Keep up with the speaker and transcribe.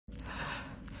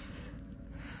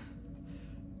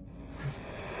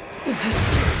It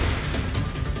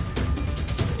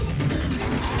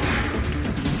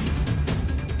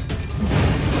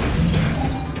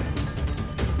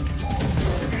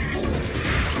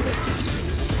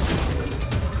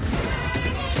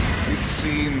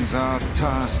seems our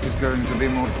task is going to be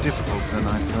more difficult than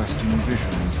I first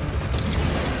envisioned.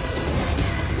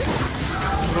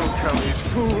 Look how these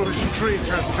foolish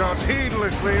creatures charge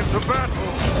heedlessly into battle!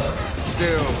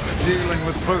 Still, dealing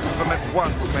with both of them at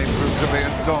once may prove to be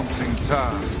a daunting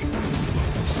task.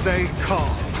 Stay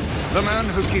calm. The man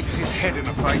who keeps his head in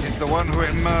a fight is the one who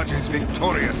emerges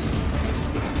victorious.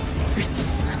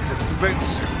 It's a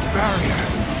defensive barrier.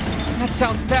 That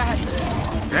sounds bad.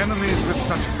 Enemies with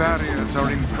such barriers are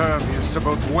impervious to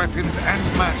both weapons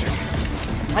and magic.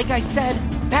 Like I said,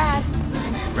 bad.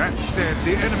 That said,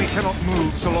 the enemy cannot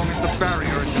move so long as the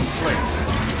barrier is in place.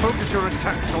 Focus your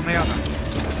attacks on the other.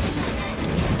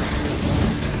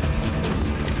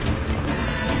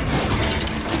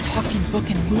 A talking book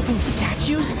and moving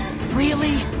statues?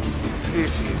 Really?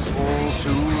 It is all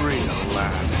too real,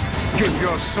 lad. Keep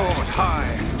your sword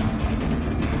high.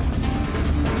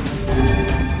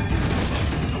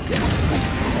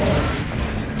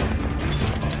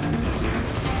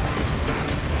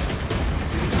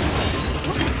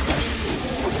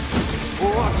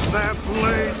 Watch their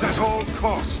blades at all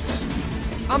costs.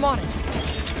 I'm on it.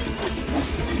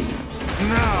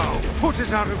 Now, put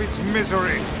it out of its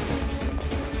misery.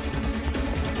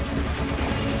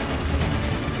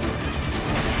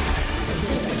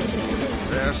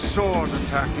 Their sword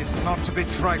attack is not to be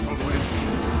trifled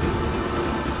with.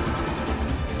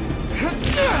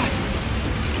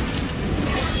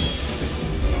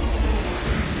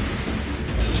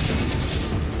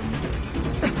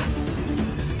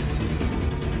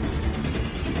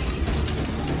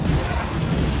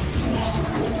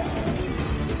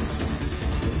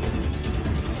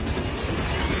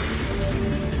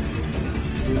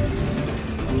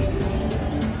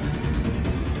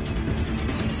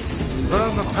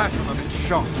 Learn the pattern of its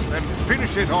shots, then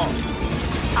finish it off.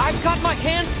 I've got my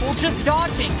hands full just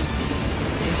dodging.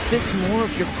 Is this more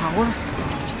of your power?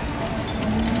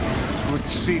 It would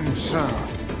seem so.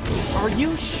 Are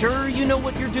you sure you know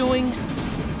what you're doing?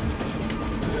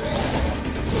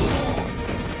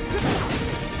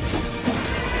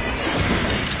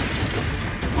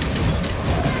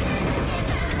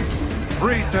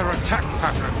 Read their attack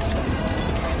patterns.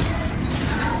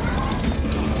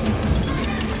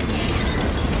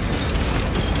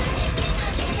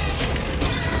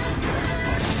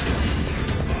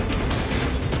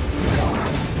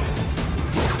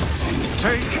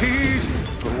 Take heed!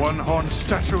 The one-horned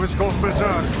statue has gone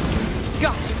berserk.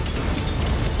 Got it.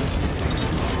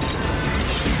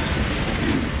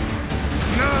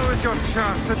 Now is your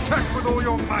chance. Attack with all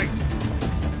your might.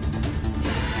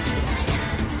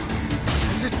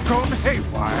 Has it gone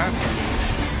haywire?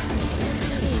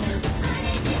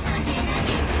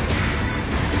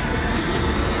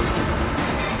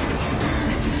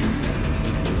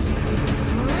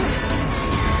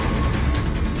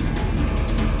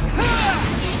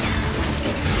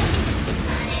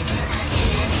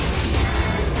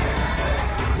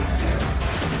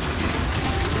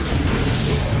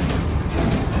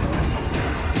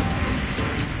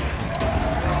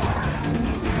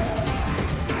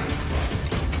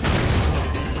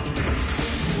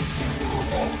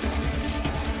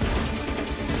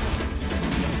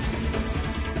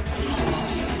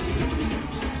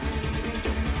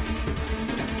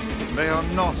 They are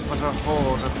not but a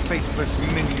horde of faceless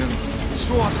minions.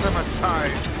 Swat them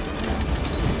aside.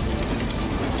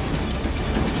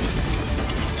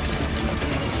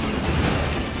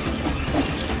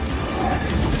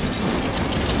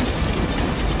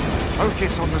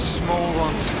 Focus on the small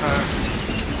ones first.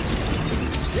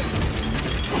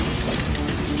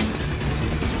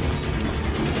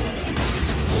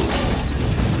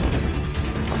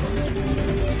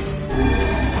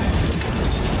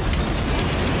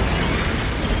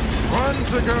 One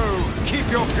to go. Keep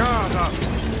your guard up.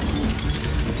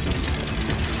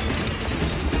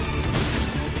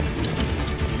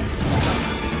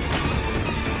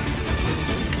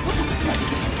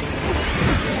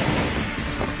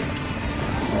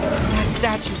 That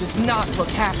statue does not look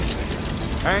happy.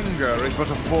 Anger is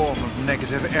but a form of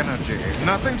negative energy.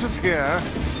 Nothing to fear.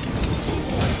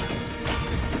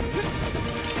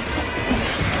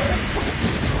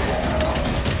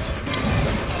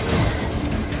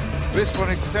 This one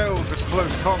excels at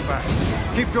close combat.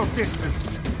 Keep your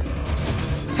distance.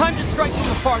 Time to strike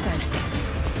from afar then.